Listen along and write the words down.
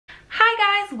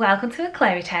welcome to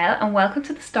aclaireytale and welcome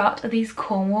to the start of these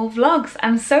Cornwall vlogs.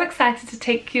 I'm so excited to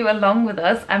take you along with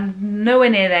us. I'm nowhere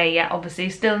near there yet, obviously,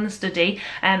 still in the study,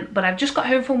 but I've just got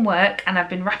home from work and I've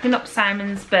been wrapping up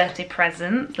Simon's birthday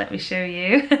present. Let me show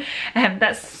you.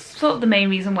 That's sort of the main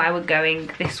reason why we're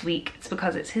going this week. It's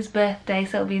because it's his birthday,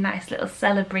 so it'll be a nice little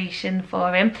celebration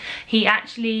for him. He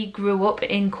actually grew up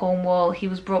in Cornwall. He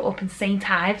was brought up in St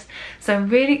Ives, so I'm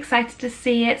really excited to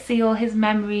see it, see all his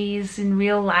memories in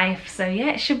real life. So yeah,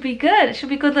 it should be good. It should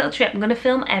be a good little trip. I'm going to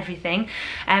film everything.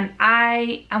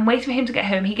 I am waiting for him to get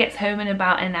home. He gets home in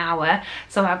about an hour,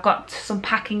 so I've got some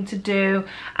packing to do,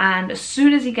 and as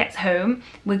soon as he gets home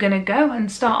we're going to go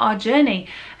and start our journey.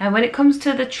 And when it comes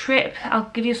to the trip,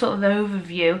 I'll give you sort of the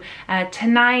overview.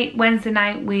 Tonight, Wednesday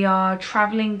night, we are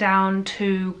travelling down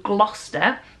to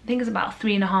Gloucester. I think it's about a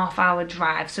 3.5 hour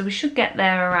drive, so we should get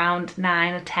there around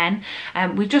 9 or 10.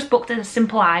 We've just booked a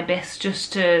simple ibis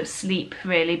just to sleep,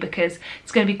 really, because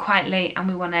it's going to be quite late and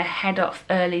we want to head off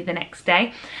early the next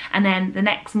day. And then the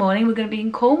next morning we're going to be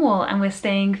in Cornwall and we're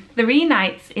staying 3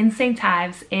 nights in St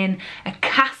Ives in a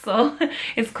castle.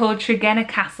 It's called Tregenna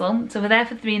Castle. So we're there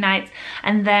for 3 nights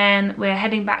and then we're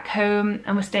heading back home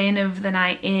and we're staying over the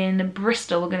night in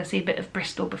Bristol. We're going to see a bit of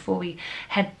Bristol before we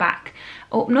head back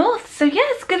up north. So yeah,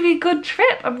 it's going to be a good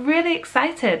trip. I'm really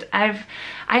excited.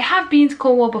 I have been to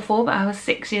Cornwall before, but I was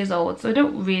 6 years old, so I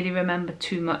don't really remember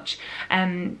too much.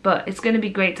 But it's going to be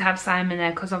great to have Simon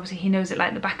there because obviously he knows it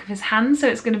like the back of his hand, so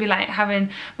it's going to be like having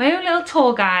my own little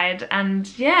tour guide. And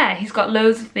yeah, he's got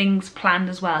loads of things planned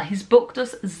as well. He's booked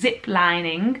us zip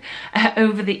lining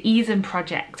over the Eden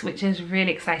project, which is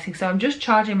really exciting. So I'm just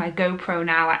charging my GoPro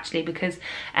now, actually, because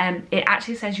it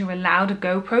actually says you're allowed a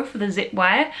GoPro for the zip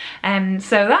wire.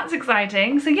 So that's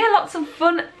exciting. So yeah, lots of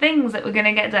fun things that we're going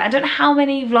to get done. I don't know how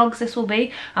many vlogs this will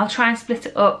be. I'll try and split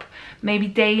it up maybe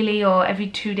daily or every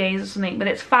 2 days or something, but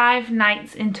it's 5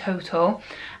 nights in total.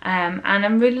 And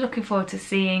I'm really looking forward to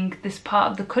seeing this part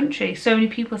of the country. So many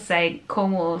people say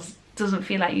Cornwall doesn't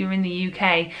feel like you're in the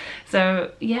UK,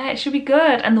 so yeah, it should be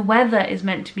good. And the weather is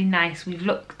meant to be nice. We've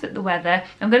looked at the weather.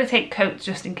 I'm going to take coats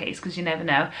just in case, because you never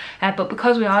know, but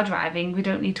because we are driving we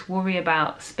don't need to worry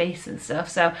about space and stuff.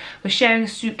 So we're sharing a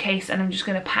suitcase and I'm just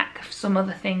going to pack some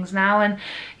other things now and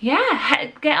yeah,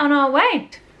 get on our way.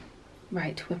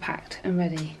 Right, we're packed and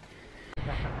ready.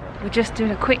 We're just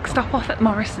doing a quick stop off at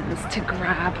Morrison's to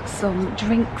grab some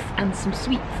drinks and some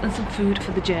sweets and some food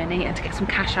for the journey and to get some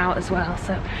cash out as well.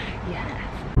 So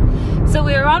yeah. So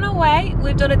we're on our way.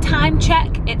 We've done a time check.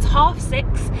 It's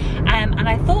 6:30 and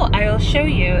I thought I will show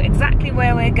you exactly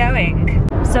where we're going.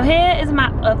 So here is a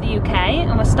map of the UK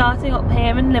and we're starting up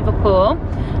here in Liverpool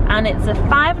and it's a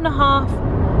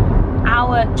 5.5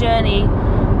 hour journey.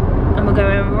 And we're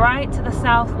going right to the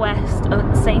southwest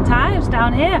of St Ives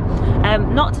down here.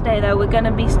 Not today though, we're going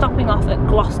to be stopping off at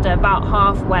Gloucester about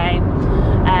halfway,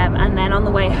 and then on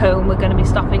the way home we're going to be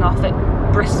stopping off at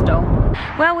Bristol.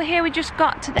 Well, we're here, we just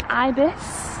got to the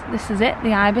ibis. This is it,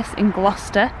 the ibis in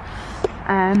Gloucester.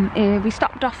 We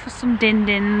stopped off for some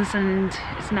din-dins and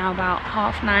it's now about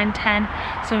 9:30, 10,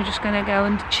 so we're just going to go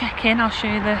and check in. I'll show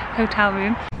you the hotel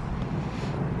room.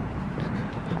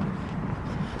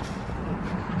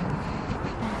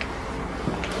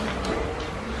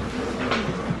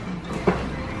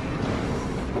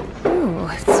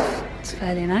 It's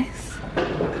fairly nice.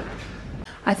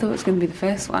 I thought it was going to be the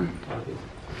first one.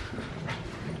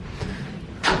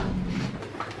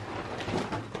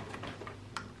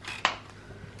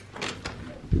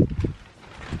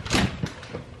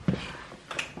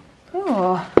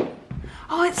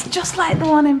 Oh, it's just like the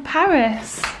one in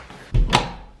Paris.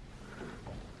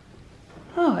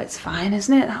 Oh, it's fine,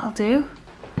 isn't it? That'll do.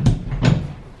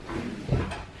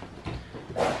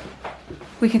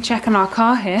 We can check on our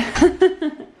car here.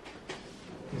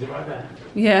 Is it right there?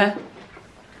 Yeah.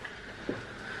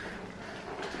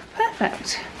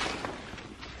 Perfect.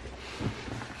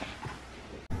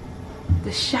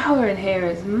 The shower in here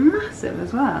is massive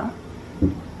as well.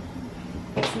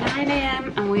 It's 9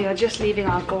 AM and we are just leaving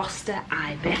our Gloucester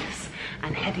ibis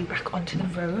and heading back onto the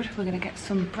road. We're going to get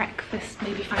some breakfast,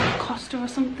 maybe find a Costa or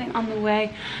something on the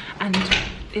way, and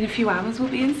in a few hours we'll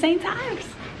be in St Ives.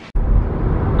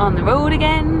 On the road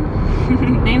again.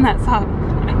 Name that song.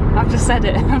 I've just said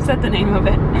it. I've said the name of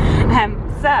it.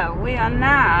 So we are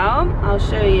now, I'll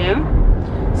show you.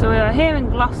 So we are here in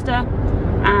Gloucester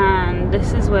and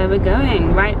this is where we're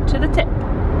going, right to the tip.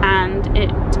 And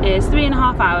it is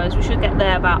 3.5 hours. We should get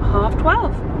there about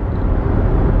 12:30.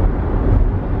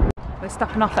 We're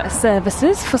stopping off at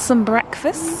Services for some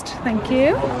breakfast. Thank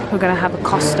you. We're going to have a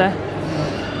Costa.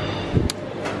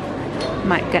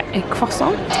 Might get a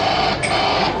croissant.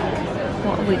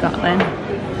 What have we got then?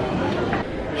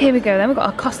 Here we go then, we've got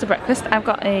our Costa breakfast. I've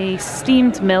got a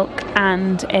steamed milk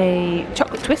and a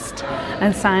chocolate twist,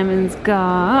 and Simon's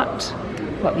got,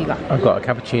 what have you got? I've got a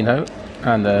cappuccino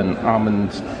and an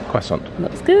almond croissant.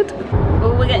 Looks good.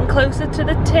 Well, we're getting closer to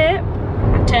the tip.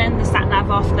 I've turned the sat nav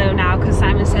off though now because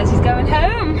Simon says he's going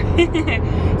home.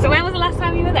 So when was the last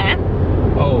time you were there?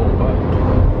 Oh,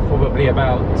 probably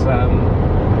about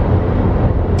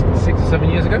 6 or 7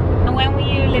 years ago. And when were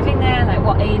you living there? Like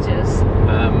what ages?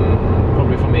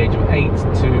 Probably from the age of 8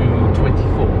 to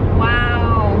 24.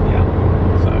 Wow.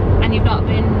 Yeah. So. And you've not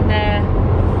been there?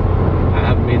 I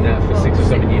haven't been there for 6 or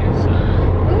 7 years.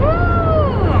 Ooh.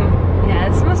 Yeah,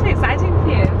 this must be exciting for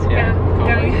you to go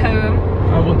going home.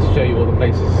 I want to show you all the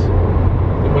places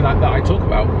that I talk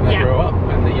about when I grow up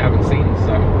and that you haven't seen.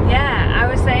 So. Yeah, I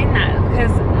was saying that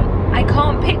because I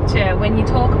can't picture when you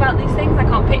talk about these things. I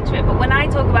can't picture it, but when I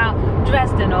talk about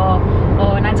Dresden or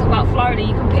when I talk about Florida,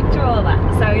 you can picture all that.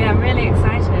 So yeah, I'm really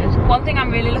excited. One thing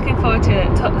I'm really looking forward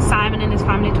to Simon and his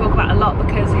family talk about a lot,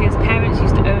 because his parents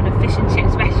used to own a fish and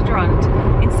chips restaurant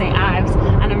in St Ives,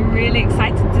 and I'm really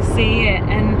excited to see it.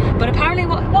 But apparently,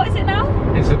 what is it now?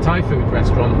 It's a Thai food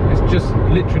restaurant. It's just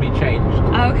literally changed.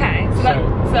 Okay,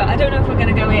 so I don't know if we're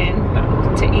going to go in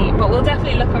to eat, but we'll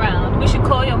definitely look around. We should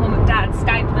call your mum and dad,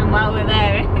 Skype them while we're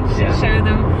there, and show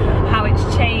them how it's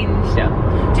changed. Yeah.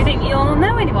 Do you think you'll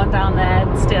know anyone down there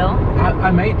still?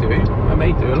 I may do.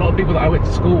 A lot of people that I went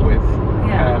to school with.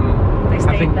 Yeah. They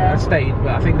stayed there. I stayed,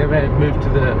 but I think they may have moved to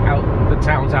the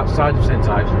towns outside of St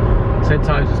Ives. St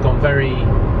Ives has gone very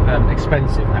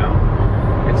expensive now.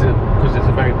 Because it's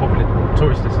a very popular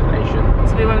tourist destination.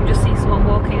 So we won't just see someone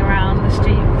walking around the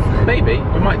street? Maybe,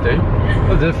 we might do.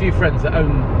 But there's a few friends that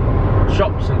own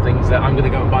shops and things that I'm going to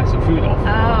go and buy some food off.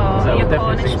 Oh, so your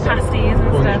Cornish pasties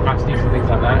and Cornish stuff. pasties and things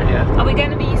like that, yeah. Are we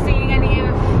going to be seeing any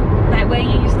of like where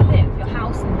you used to live, your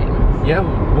house and things? Yeah,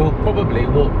 we'll probably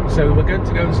walk. So we're going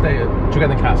to go and stay at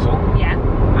Tregenna Castle. Yeah.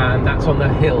 And that's on the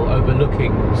hill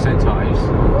overlooking St Ives,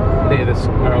 near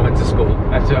where I went to school.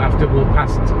 I have to walk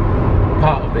past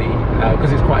part of the,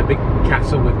 because it's quite a big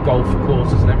castle with golf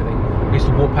courses and everything. We used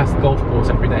to walk past the golf course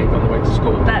every day on the way to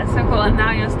school. That's so cool, and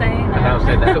now you're staying there. And now I'm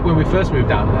staying there. But when we first moved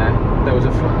down there was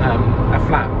a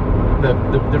flat.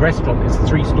 The restaurant is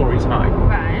 3 stories high.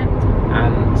 Right.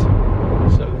 And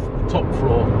so the top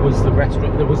floor was the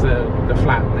restaurant. There was the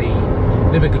flat, the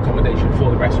living accommodation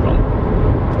for the restaurant.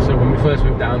 So when we first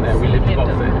moved down there, we lived above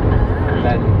it.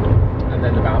 And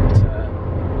then about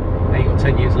 8 or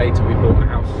 10 years later, we bought a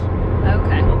house.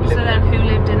 Okay. So then who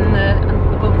lived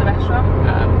above the restaurant?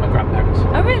 My grandparents.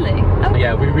 Oh really? Oh,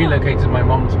 yeah, we relocated my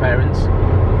mom's parents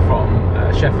from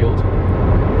Sheffield,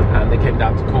 and they came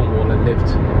down to Cornwall and lived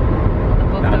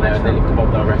down there, and they lived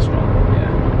above our restaurant. Yeah.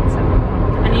 So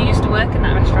cool. And you used to work in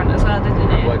that restaurant as well, didn't you?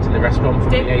 I worked in the restaurant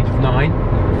from the age of 9.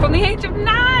 From the age of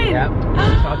 9? Yeah.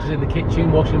 I started in the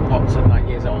kitchen washing pots at 9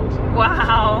 years old.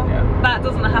 Wow. Yeah. That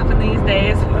doesn't happen these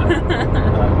days.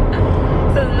 No.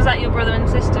 So was that your brother and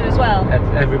sister as well?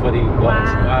 Everybody was.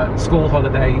 Wow. School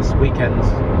holidays, weekends.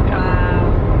 Yeah.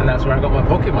 Wow. And that's where I got my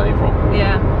pocket money from.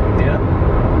 Yeah. Yeah.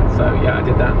 So yeah, I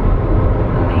did that.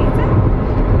 Amazing.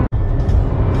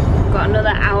 We've got another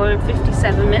hour and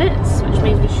 57 minutes, which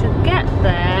means we should get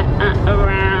there at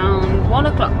around 1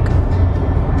 o'clock.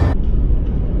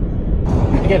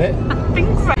 Did you get it? I think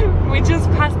so. We just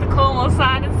passed the Cornwall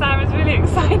sign and Simon's really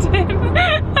excited.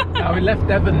 We left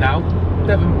Devon now.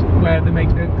 Devon, where they make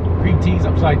the cream teas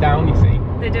upside down, you see.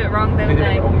 They do it wrong, don't they? They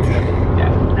do it wrong,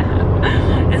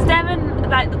 yeah. Is Devon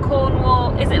like the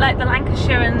Cornwall, is it like the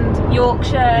Lancashire and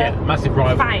Yorkshire massive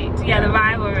rivalry. Fight? Yeah, the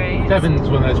rivalry. Devon's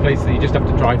one of those places that you just have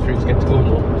to drive through to get to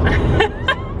Cornwall.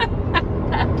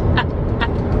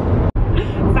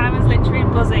 Simon's literally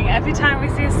buzzing. Every time we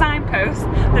see a signpost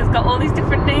that's got all these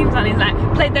different names on, he's like,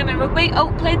 played them in rugby,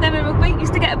 oh, played them in rugby,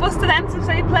 used to get a bus to them to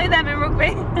say, play them in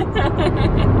rugby.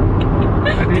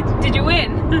 I did. Did you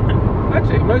win?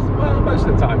 Actually, most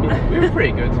of the time, yeah. We were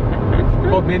pretty good.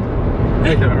 Bodmin,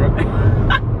 played them in rugby.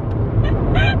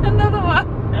 Another one.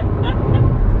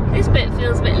 This bit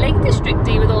feels a bit Lake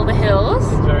District-y with all the hills.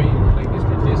 It's very Lake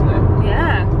District-y, isn't it?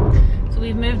 Yeah. So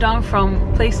we've moved on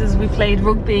from places we played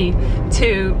rugby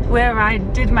to where I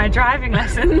did my driving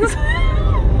lessons.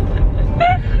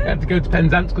 I had to go to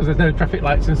Penzance because there's no traffic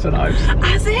lights in St Ives.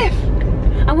 As if!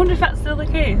 I wonder if that's still the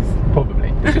case. Probably.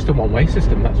 It's just a one-way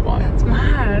system, that's why. That's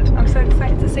mad. I'm so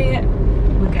excited to see it.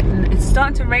 It's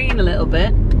starting to rain a little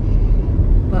bit,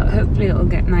 but hopefully it'll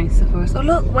get nicer for us. Oh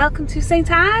look, welcome to St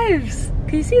Ives!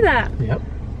 Can you see that? Yep.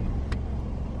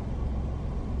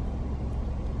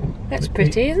 That's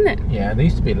pretty, isn't it? Yeah, there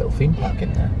used to be a little theme park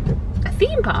in there. A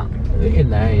theme park? In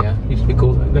there, yeah. It used to be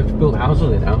called, they've built houses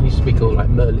in it now. It used to be called like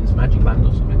Merlin's Magic Land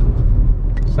or something.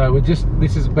 So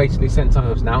this is basically St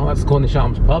Ives now. That's Cornish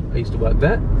Arms pub. I used to work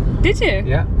there. Did you?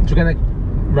 Yeah. Tregenna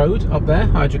Road up there,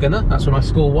 High Tregenna. That's where my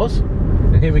school was.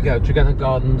 And here we go, Tregenna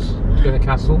Gardens, Tregenna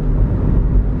Castle.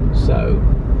 So,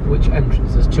 which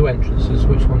entrance? There's 2 entrances.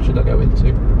 Which one should I go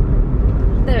into?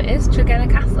 There it is, Tregenna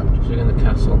Castle. Tregenna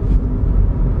Castle.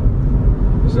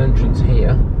 There's an entrance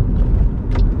here.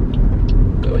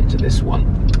 Go into this one.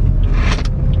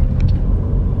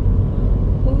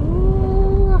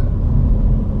 Ooh.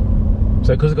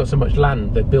 So because they've got so much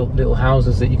land, they've built little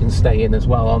houses that you can stay in as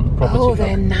well on the property. Oh,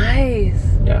 they're nice.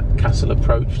 Yeah, castle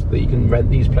approach, that you can rent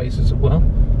these places as well.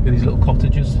 These little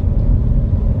cottages.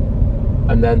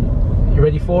 And then, you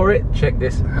ready for it? Check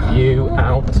this view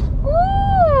out.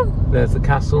 Ooh. There's the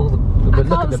castle. I Look at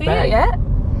can't the see bay. it yet.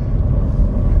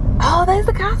 Oh, there's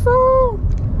the castle.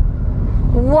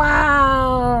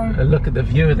 Wow. And look at the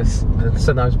view of the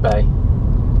St Ives Bay.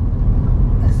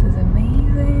 This is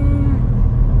amazing.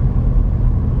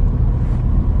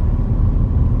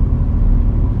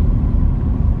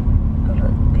 Oh,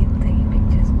 look, people taking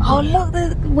pictures. Oh, look,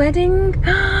 the wedding.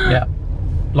 Yeah.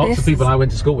 Lots of people I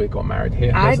went to school with got married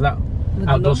here. There's that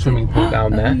outdoor swimming pool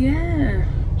down there. Oh, yeah.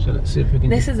 So let's see if we can.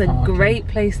 This is a great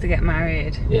place to get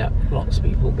married. Yeah, lots of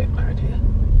people get married here.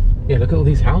 Yeah, look at all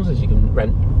these houses you can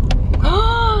rent.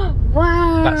 Oh,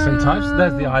 wow. That's St Ives.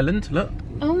 There's the island. Look.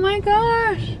 Oh my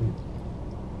gosh.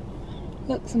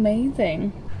 Looks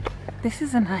amazing. This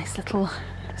is a nice little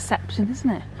reception, isn't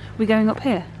it? We're going up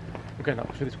here? We're going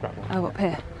up through this crap one. Oh, up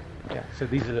here. Yeah, so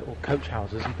these are little coach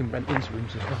houses. You can rent into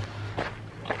rooms as well.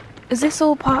 Is this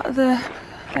all part of the...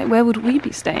 Like, where would we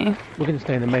be staying? We're going to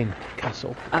stay in the main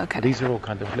castle. Okay. These are all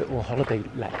kind of little holiday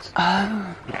lets.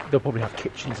 Oh. They'll probably have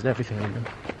kitchens and everything in them.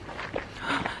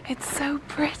 It's so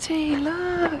pretty,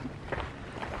 look.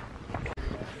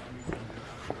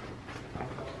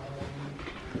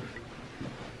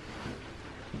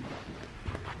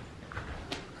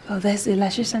 Oh, there's the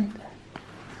leisure centre.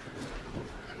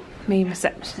 Main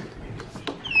reception.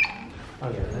 Oh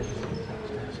yeah, leisure centre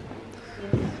upstairs.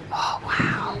 Oh,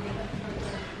 wow.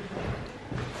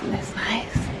 Isn't this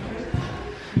nice?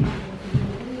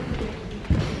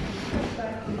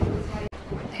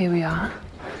 Here we are.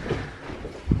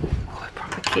 Oh, a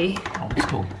proper key. Old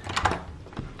school.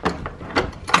 I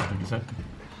think so.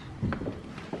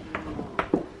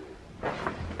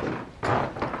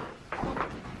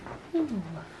 Ooh.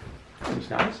 Which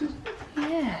house is it?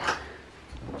 Yeah.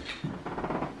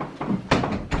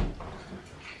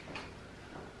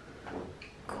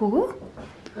 Cool.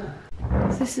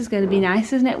 So this is going to be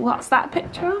nice, isn't it? What's that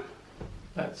picture of?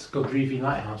 That's Godrevy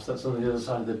Lighthouse. That's on the other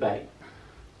side of the bay.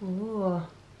 Oh,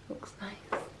 looks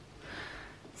nice.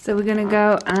 So we're going to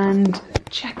go and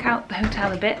check out the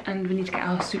hotel a bit, and we need to get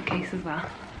our suitcase as well.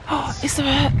 Oh, is there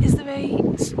a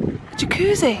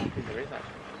jacuzzi? There is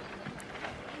actually.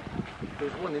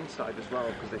 There's one inside as well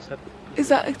because they said. Is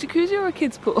that a jacuzzi or a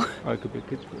kids pool? Oh, it could be a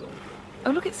kids pool.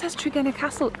 Oh, look, it says Tregenna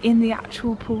Castle in the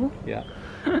actual pool. Yeah.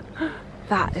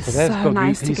 That is so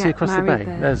nice to get married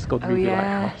there. There's Godrevy Oh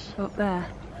yeah, Lighthouse. up there.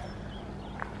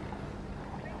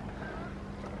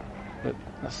 But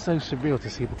that's so surreal to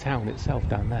see the town itself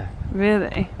down there.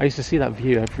 Really? I used to see that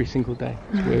view every single day.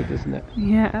 It's weird, isn't it?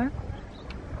 Yeah.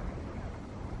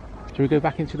 Shall we go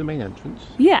back into the main entrance?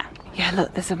 Yeah. Yeah,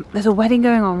 look, there's a wedding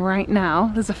going on right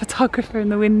now. There's a photographer in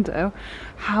the window.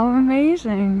 How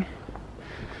amazing.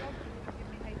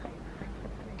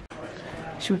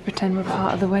 Should we pretend we're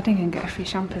part of the wedding and get a free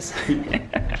champers?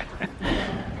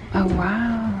 Oh,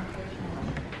 wow.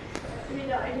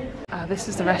 Oh, this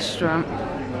is the restaurant.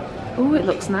 Oh, it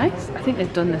looks nice. I think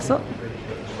they've done this up.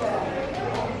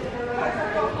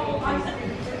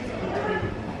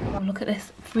 Oh, look at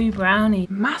this. Free brownie.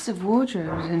 Massive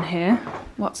wardrobes in here.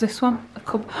 What's this one? A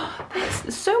cup.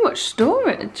 There's so much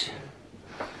storage.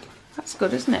 That's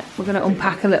good, isn't it? We're going to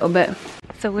unpack a little bit.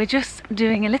 So we're just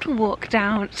doing a little walk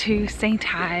down to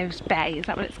St Ives Bay, is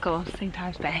that what it's called? St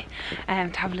Ives Bay, to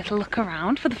have a little look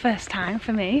around for the first time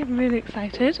for me. I'm really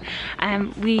excited.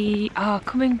 We are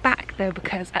coming back though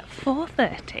because at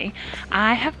 4:30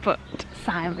 I have booked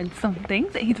Simon something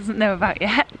that he doesn't know about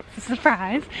yet. It's a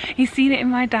surprise. He's seen it in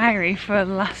my diary for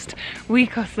the last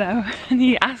week or so, and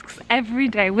he asks every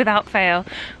day without fail,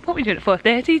 what are we doing at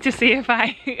 4:30, to see if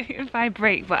I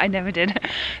break, but I never did.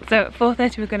 So at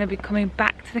 4:30 we're going to be coming back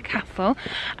to the castle,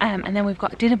 and then we've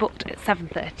got dinner booked at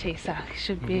 7:30, so it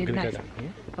should be nice.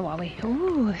 Oh, are we?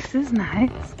 Oh, this is nice.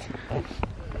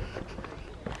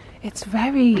 It's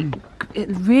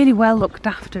really well looked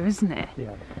after, isn't it?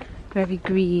 Yeah. Very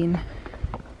green.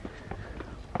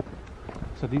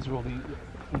 So these are all the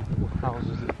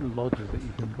houses, lodges that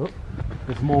you can book.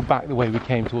 There's more back the way we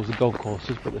came towards the golf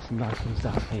courses, but there's some nice ones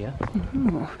down here.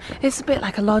 Ooh. It's a bit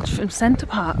like a lodge from Centre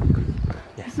Park,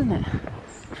 isn't it?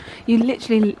 You're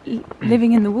literally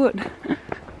living in the wood.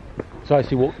 So I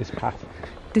actually walked this path.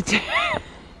 Did you?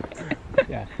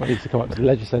 Yeah, I need to come up to the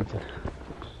leisure centre.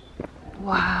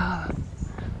 Wow.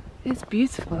 It's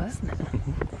beautiful, isn't it?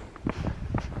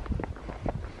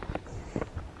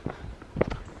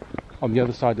 On the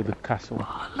other side of the castle.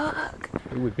 Oh, look.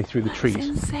 It would be through the trees. That's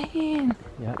insane.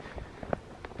 Yeah.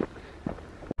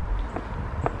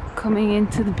 Coming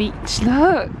into the beach,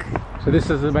 look. So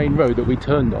this is the main road that we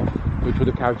turned off, which would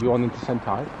have carried you on into St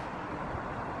Ives.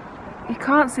 You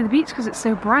can't see the beach because it's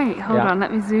so bright. Hold on,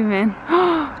 let me zoom in.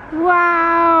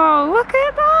 Wow, look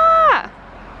at that.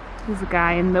 There's a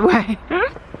guy in the way.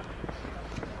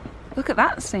 Look at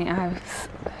that St Ives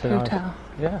hotel.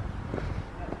 Yeah.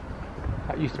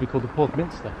 That used to be called the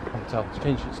Portminster Hotel. It's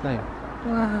changed its name.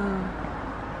 Wow.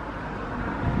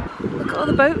 Look at all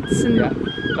the boats and... Yeah,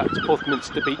 that's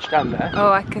Portminster Beach down there.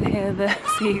 Oh, I can hear the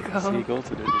seagulls. Seagulls,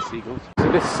 to do with the seagulls.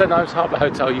 So this St Ives Harbour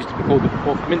Hotel used to be called the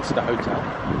Portminster Hotel.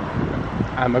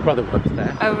 And my brother worked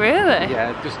there. Oh, really?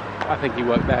 Yeah, just I think he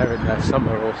worked there in the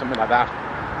summer or something like that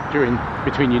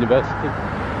between university.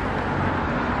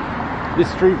 This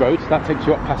through road, that takes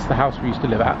you up past the house we used to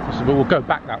live at, so we'll go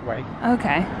back that way.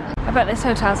 Okay. I bet this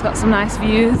hotel's got some nice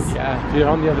views. Yeah, if you're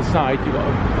on the other side, you've got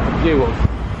a view of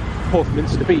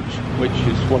Portminster Beach, which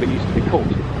is what it used to be called.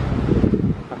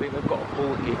 I think they've got a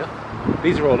pool here.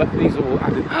 These are all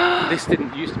added. This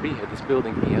didn't used to be here, this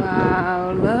building here.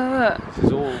 Wow, look. This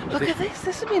is all... Look at this,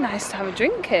 this would be nice to have a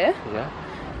drink here. Yeah.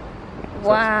 So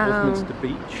wow. That's Portminster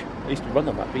Beach. I used to run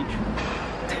on that beach.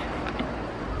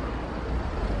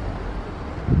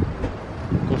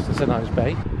 Of course, the St Ives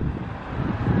Bay.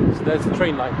 So there's the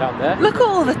train line down there. Look at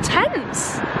all the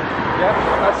tents. Yeah,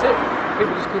 that's it.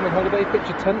 People just come on holiday, pitch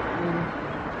a tent and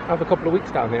have a couple of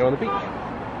weeks down here on the beach.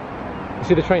 You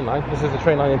see the train line? This is the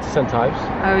train line into St Ives.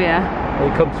 Oh yeah. And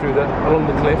you come through along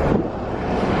the cliff.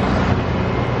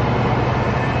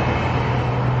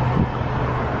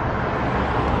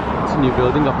 It's a new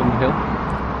building up on the hill.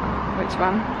 Which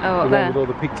one? Oh, up the there. one with all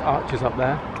the peaked arches up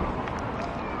there.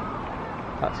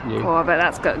 That's new. Oh, I bet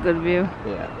that's got a good view.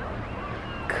 Yeah.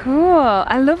 Cool.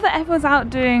 I love that everyone's out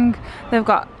doing, they've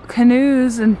got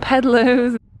canoes and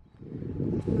pedaloos.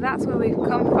 That's where we've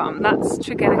come from. That's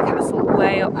Tregenna Castle,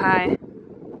 way up high.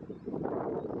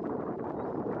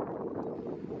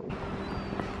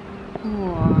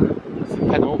 Oh. That's the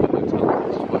Penultimate Hotel. I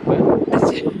used to work there.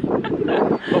 Did you?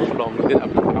 Not for long, we did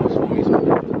have a house when we used to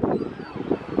work.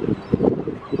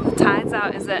 The tide's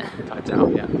out, is it? Tide's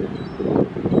out, yeah.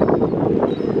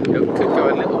 It could go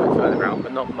a little bit further out,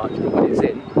 but not much. But when it's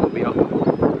in, it'll be up.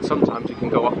 Sometimes you can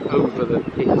go up over the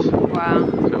piers. Wow.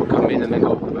 So it'll come in and then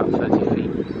go up about 30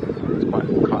 feet. It's quite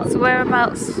So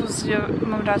whereabouts was your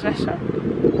mum and dad's restaurant?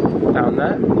 Down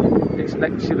there. It's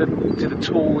next to the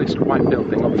tallest white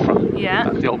building on the front. Yeah.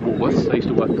 That's the old Woolworths. I used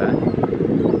to work there.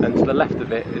 And to the left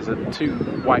of it is two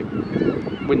white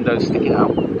windows sticking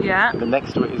out. Yeah. And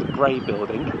next to it is a grey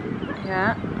building.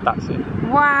 Yeah. That's it.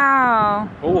 Wow.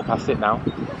 Oh, we're past it now.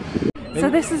 So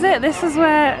this is it. This is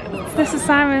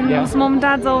Simon's mum and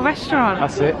dad's old restaurant.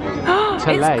 That's it.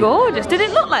 It's gorgeous. Did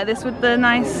it look like this with the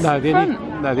nice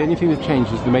front? The only thing that's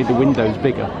changed is they made the windows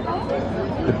bigger.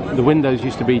 The windows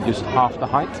used to be just half the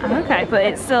height. Okay, but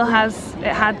it still had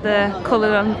the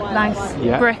colour on nice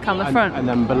brick on the front. And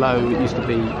then below it used to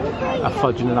be a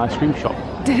fudge and an ice cream shop.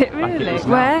 Did it really? Like it is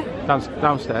where?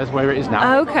 Downstairs, where it is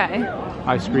now. Oh, okay.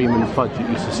 Ice cream and fudge it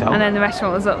used to sell. And then the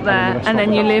restaurant was up there, and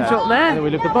then you lived up there? And then we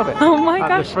lived above it. Oh my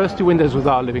gosh. The first two windows was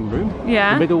our living room.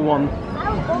 Yeah. The middle one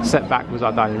set back was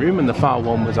our dining room, and the far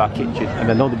one was our kitchen, and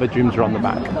then all the bedrooms are on the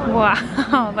back.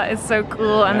 Wow, that is so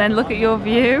cool. And then look at your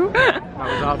view. That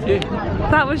was our view.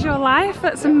 That was your life?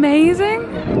 That's amazing.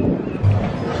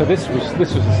 So this was the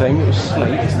same, it was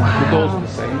slate. Wow. The doors were the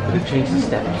same, but they've changed the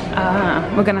steps.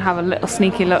 Ah, we're going to have a little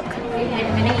sneaky look.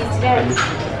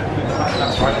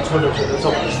 That's right, the toilet at the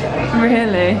top of the stairs.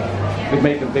 Really? They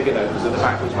made them bigger though, because at the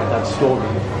back was my dad's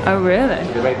storeroom. Oh really?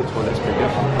 So they made the toilets bigger.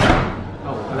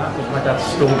 Oh, and that was my dad's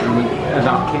storeroom and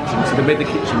our kitchen, so they made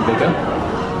the kitchen bigger.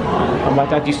 And my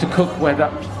dad used to cook where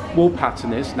that wall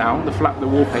pattern is now, the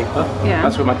wallpaper. Yeah.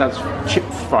 That's where my dad's chip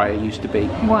fryer used to be.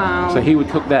 Wow. So he would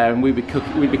cook there, and we'd be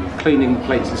cleaning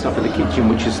plates and stuff in the kitchen,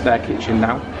 which is their kitchen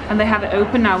now. And they have it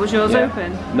open now. Was yours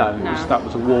open? No, that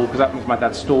was a wall, because that was my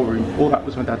dad's storeroom. All that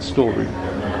was my dad's storeroom.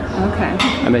 Okay.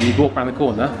 And then you'd walk around the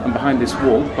corner, and behind this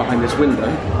wall, behind this window,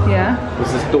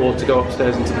 was this door to go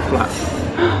upstairs into the flat.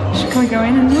 Can we go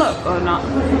in and look or not?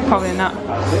 Probably not.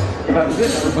 That was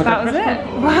it. That was it?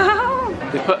 Wow!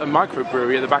 They put a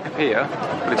microbrewery at the back of here,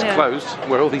 but it's closed,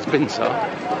 where all these bins are.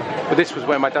 But this was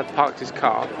where my dad parked his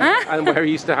car, and where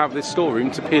he used to have this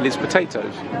storeroom to peel his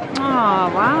potatoes. Oh,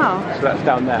 wow. So that's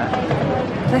down there.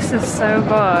 This is so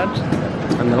good.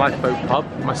 And the lifeboat pub,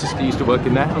 my sister used to work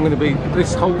in there.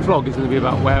 This whole vlog is going to be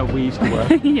about where we used to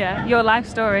work. Yeah, your life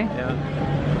story. Yeah.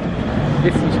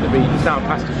 This used to be the sound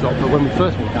pasta shop, but when we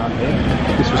first moved down here,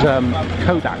 this was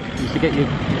Kodak. You used to get your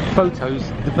photos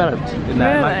developed in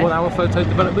there, like 1 hour photo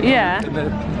development. Yeah. In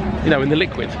the, in the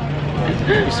liquid.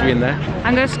 Used to be in there.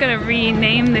 I'm just going to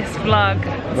rename this vlog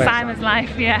Simon's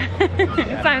Life,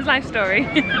 Simon's Life Story.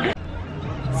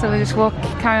 So we just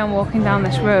carry on walking down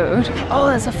this road. Oh,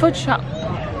 there's a fudge shop.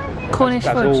 Cornish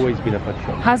fudge. That's always been a fudge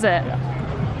shop. Has it?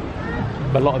 Yeah.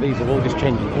 But a lot of these are all just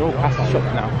changing. They're all pasta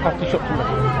shops now. Pasta shops and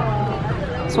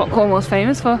restaurants. That's what Cornwall's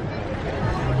famous for.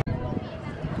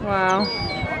 Wow.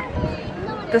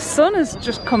 The sun has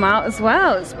just come out as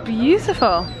well. It's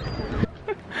beautiful.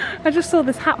 I just saw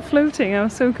this hat floating. I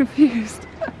was so confused.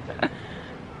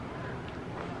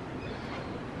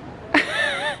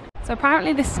 So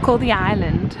apparently this is called the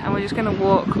island, and we're just going to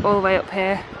walk all the way up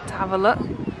here to have a look.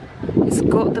 It's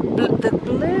got the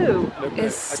blue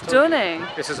is stunning.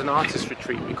 This is an artist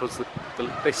retreat because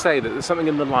they say that there's something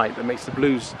in the light that makes the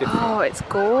blues different. Oh, it's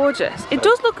gorgeous. It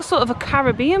does look a sort of a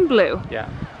Caribbean blue. Yeah.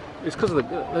 It's because of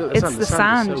the sand. The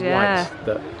sand, so yeah. white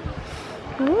that...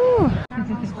 Ooh.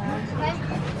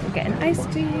 We're getting iced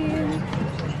cream.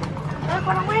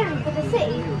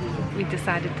 We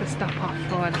decided to stop off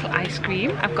for a little ice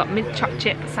cream. I've got mint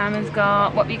chocolate. Simon's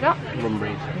got, what have you got? Rum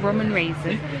raisin. Rum and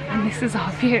raisin. And this is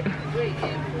our view.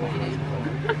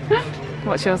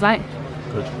 What's yours like?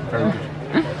 Good. Very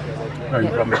good. Very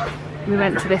rummy. We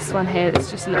went to this one here. It's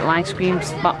just a little ice cream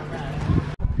spot.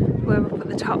 We're up at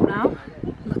the top now,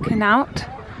 looking out.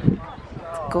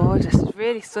 It's gorgeous. It's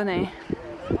really sunny.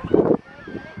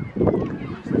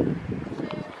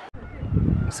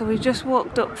 So we just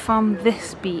walked up from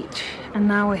this beach and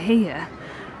now we're here.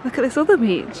 Look at this other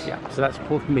beach. Yeah, so that's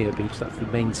Porthmeor Beach, that's the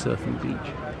main surfing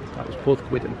beach. That was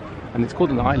Porthquidden. And it's called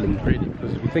an island really,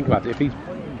 because if you think about it,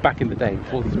 back in the day,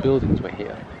 before these buildings were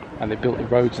here, and they built the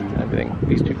roads and everything,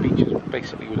 these two beaches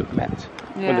basically would have met.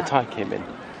 When the tide came in,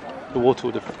 the water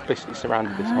would have basically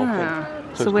surrounded this whole thing.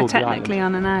 So we're technically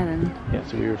on an island. Yeah,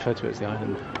 so we refer to it as the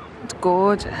island. It's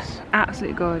gorgeous,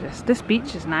 absolutely gorgeous. This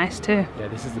beach is nice too. Yeah,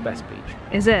 this is the best beach.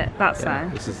 Is it? That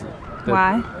side? This is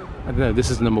Why? I don't know,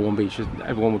 this is the #1 beach.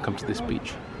 Everyone would come to this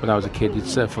beach. When I was a kid, you'd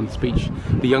surf on this beach.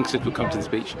 The youngsters would come to this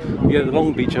beach. The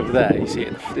long beach over there, you see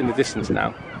it in the distance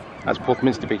now. That's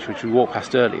Porthminster Beach, which we walked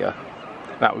past earlier.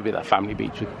 That would be that family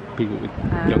beach with people with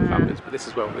young families. But this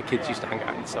is where the kids used to hang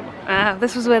out in the summer.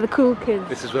 This was where the cool kids...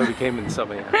 This is where we came in the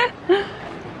summer, yeah.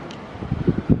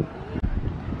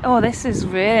 Oh, this is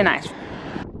really nice.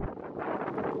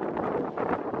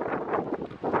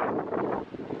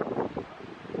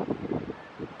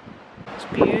 It's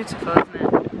beautiful, isn't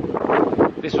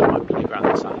it? This was my playground,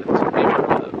 this island. So me and my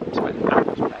brother spent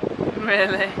hours playing.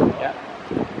 Really? Yeah.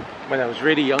 When I was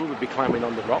really young, we'd be climbing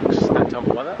on the rocks. Don't tell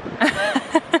my mother.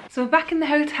 So we're back in the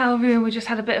hotel room. We just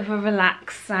had a bit of a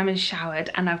relax. Simon showered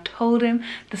and I've told him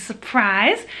the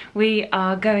surprise. We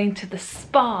are going to the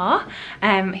spa.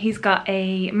 He's got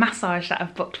a massage that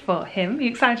I've booked for him. Are you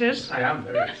excited? I am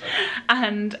very excited.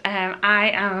 And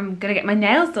I am going to get my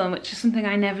nails done, which is something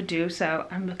I never do. So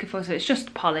I'm looking forward to it. It's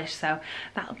just polish, so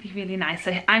that'll be really nice.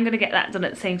 So I'm going to get that done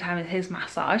at the same time as his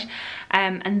massage.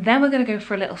 And then we're going to go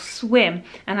for a little swim.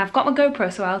 And I've got my GoPro,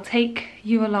 so I'll take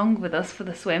you along with us for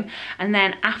the swim. And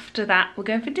then after that, we're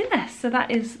going for dinner. So that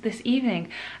is this evening.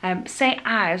 St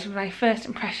Ives, my first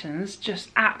impressions, just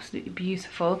absolutely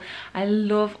beautiful. I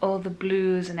love all the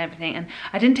blues and everything. And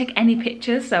I didn't take any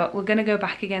pictures, so we're going to go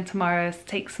back again tomorrow to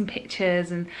take some pictures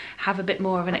and have a bit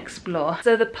more of an explore.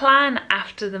 So the plan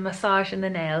after the massage and the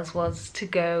nails was to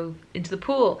go into the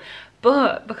pool.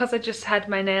 But because I just had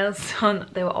my nails done,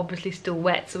 they were obviously still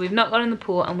wet. So we've not gone in the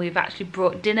pool and we've actually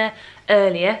brought dinner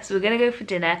earlier. So we're going to go for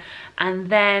dinner and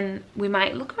then we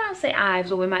might look around St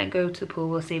Ives or we might go to the pool,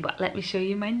 we'll see. But let me show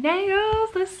you my nails.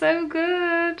 They're so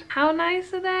good. How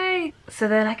nice are they? So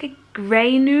they're like a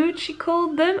grey nude, she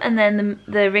called them. And then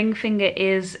the ring finger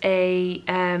is a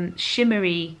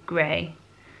shimmery grey.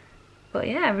 But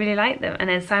yeah, I really like them. And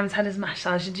then Simon's had his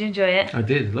massage. Did you enjoy it? I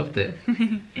did, loved it.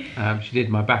 She did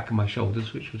my back and my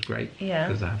shoulders, which was great. Yeah.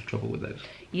 Because I have trouble with those.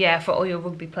 Yeah, for all your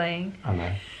rugby playing. I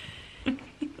know.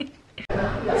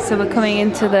 So we're coming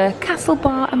into the Castle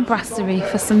Bar and Brasserie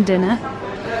for some dinner.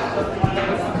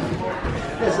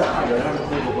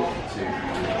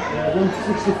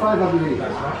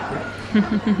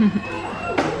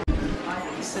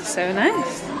 This is so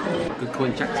nice. Good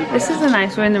coin check. This is a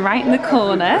nice, we're right in the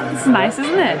corner. It's nice,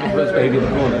 isn't it? First baby in the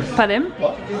corner. Pardon?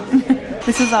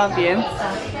 This is our view.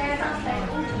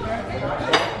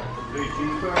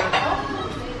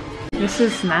 This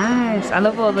is nice. I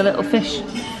love all the little fish.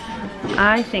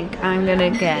 I think I'm gonna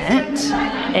get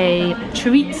a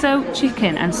chorizo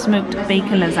chicken and smoked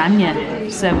bacon lasagna.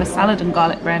 Serve with salad and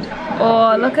garlic bread.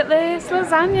 Oh, look at this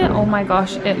lasagna. Oh my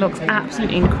gosh, it looks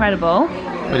absolutely incredible.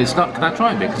 But it's not, can I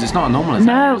try a bit? Because it's not a normal lasagna.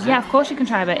 No, yeah, of course you can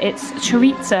try it. It's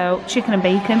chorizo, chicken and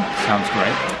bacon. Sounds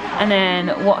great. And then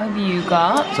what have you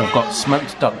got? So I've got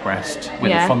smoked duck breast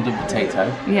with a fondant potato.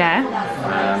 Yeah.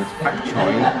 And pak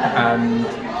choy and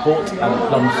port and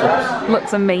plum sauce.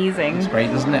 Looks amazing. It's great,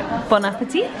 doesn't it? Bon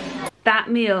appetit. That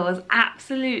meal was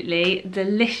absolutely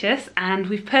delicious, and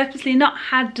we've purposely not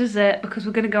had dessert because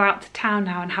we're going to go out to town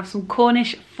now and have some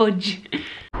Cornish fudge.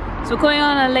 So we're going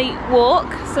on a late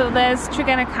walk. So there's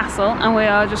Tregenna Castle, and we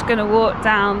are just going to walk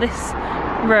down this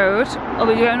road. Are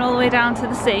we going all the way down to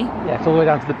the sea? Yeah, it's all the way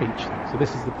down to the beach. So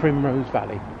this is the Primrose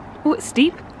Valley. Oh, it's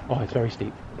steep. Oh, it's very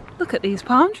steep. Look at these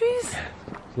palm trees.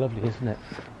 It's lovely, isn't it?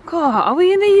 God, are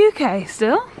we in the UK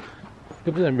still?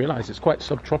 People don't realise it's quite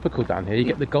subtropical down here. You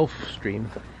get the Gulf Stream.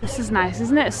 This is nice,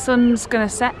 isn't it? The sun's going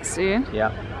to set soon.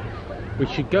 Yeah. We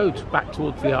should go back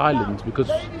towards the island because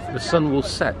the sun will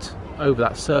set over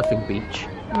that surfing beach.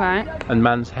 Right. And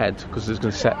Man's Head, because it's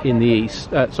going to set in the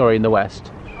east. In the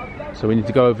west. So we need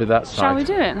to go over that side. Shall we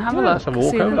do it and have a look? Let's have a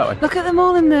walk over that way. Look at them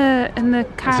all in the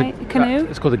canoe.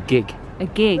 It's called a gig. A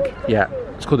gig. Yeah,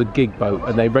 it's called a gig boat,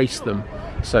 and they race them.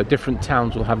 So different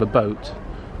towns will have a boat,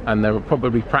 and they're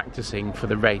probably practicing for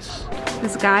the race.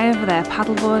 There's a guy over there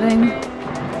paddleboarding.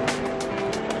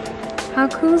 How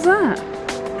cool is that?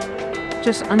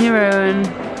 Just on your own,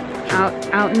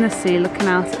 out in the sea, looking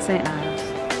out at St Ives.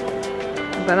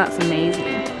 But that's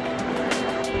amazing.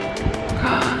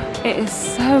 It is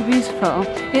so beautiful.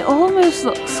 It almost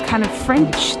looks kind of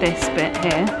French, this bit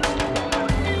here.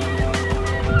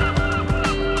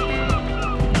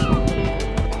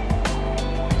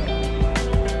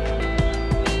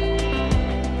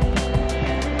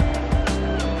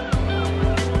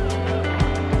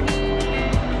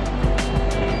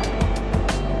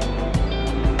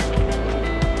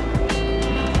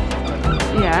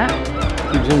 Yeah.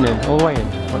 Keep zooming in, all the way in.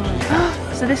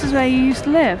 So this is where you used to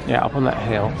live? Yeah, up on that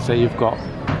hill. So you've got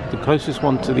the closest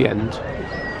one to the end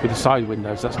with the side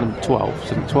windows, that's number 12.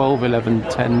 So 12, 11,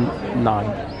 10,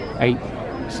 9, 8,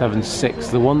 7, 6.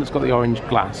 The one that's got the orange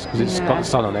glass, because it's got the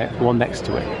sun on it, the one next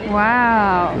to it.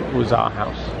 Wow. It was our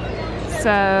house.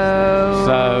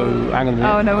 So hang on a minute.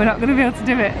 Oh no, we're not going to be able to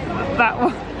do it. That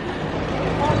one.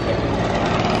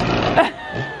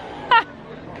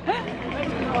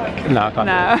 No, I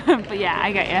can't do it. But yeah,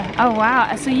 I get you. Oh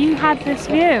wow, so you had this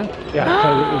view?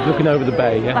 Yeah, so looking over the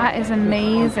bay, yeah. That is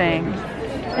amazing.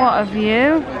 What a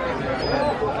view.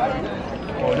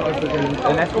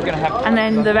 And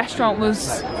then the restaurant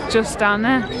was just down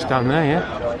there? Just down there,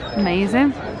 yeah.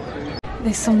 Amazing.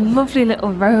 There's some lovely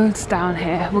little roads down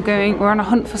here. We're on a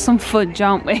hunt for some fudge,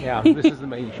 aren't we? Yeah, this is the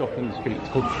main shopping street. It's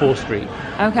called 4th Street.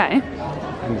 Okay.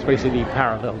 And it's basically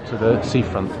parallel to the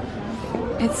seafront.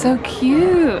 It's so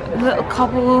cute. Little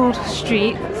cobbled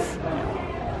streets.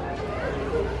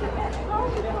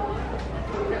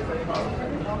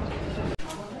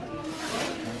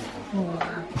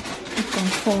 We've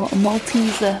gone for a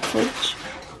Malteser fudge.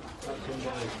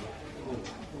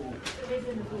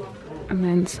 And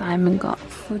then Simon got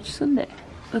fudge sundae.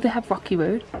 Oh, they have Rocky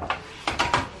Road.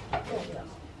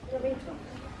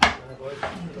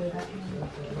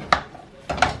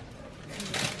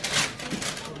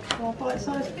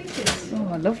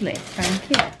 Oh, lovely. Thank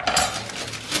you.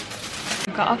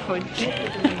 We've got our fudge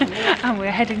and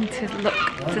we're heading to look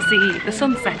to see the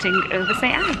sun setting over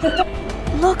St Ives.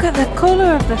 Look at the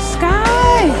colour of the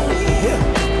sky!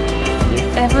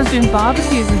 Everyone's doing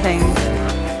barbecues and things.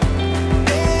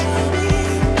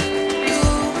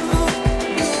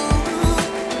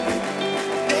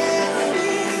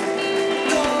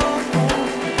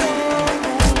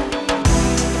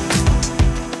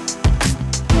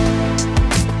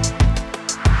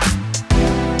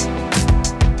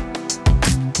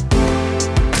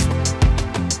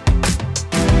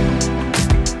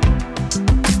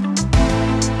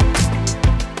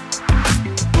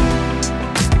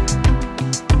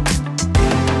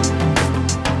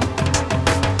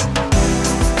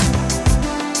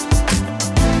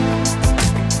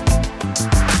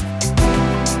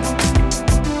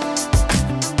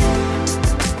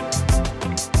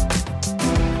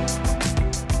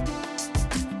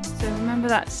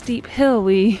 that steep hill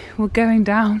we were going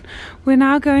down, we're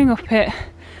now going up it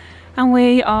and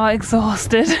we are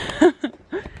exhausted.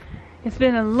 It's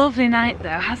been a lovely night though,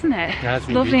 hasn't it? Yeah, it's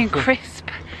been lovely beautiful. and crisp.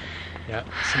 Yeah,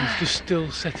 the sun's just still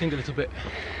setting a little bit.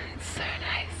 It's so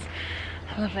nice.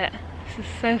 I love it. This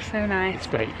is so nice. It's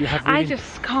great. You have really, I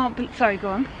just can't believe, sorry, go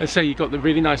on. Let's say you've got the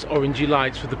really nice orangey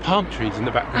lights with the palm trees in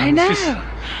the background. I know. It's just,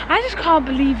 I just can't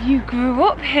believe you grew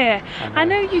up here. I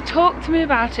know you talked to me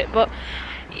about it, but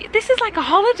this is like a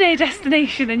holiday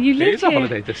destination and you lived here. It is a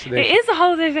holiday destination. It is a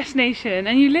holiday destination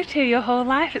and you lived here your whole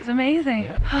life. It's amazing.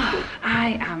 Yeah.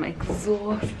 I am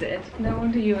exhausted. No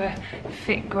wonder you were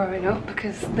fit growing up,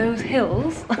 because those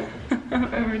hills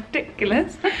are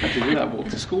ridiculous. I have to do that walk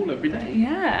to school every day.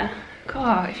 Yeah.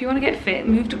 God, if you want to get fit,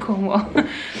 move to Cornwall.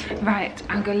 Right,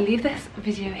 I'm going to leave this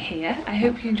video here. I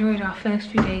hope you enjoyed our first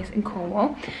few days in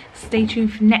Cornwall. Stay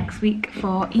tuned for next week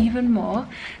for even more.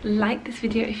 Like this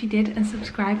video if you did, and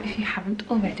subscribe if you haven't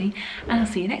already. And I'll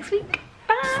see you next week.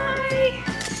 Bye!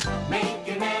 Make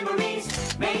your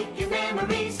memories, take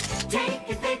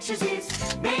your pictures,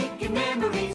 make your memories.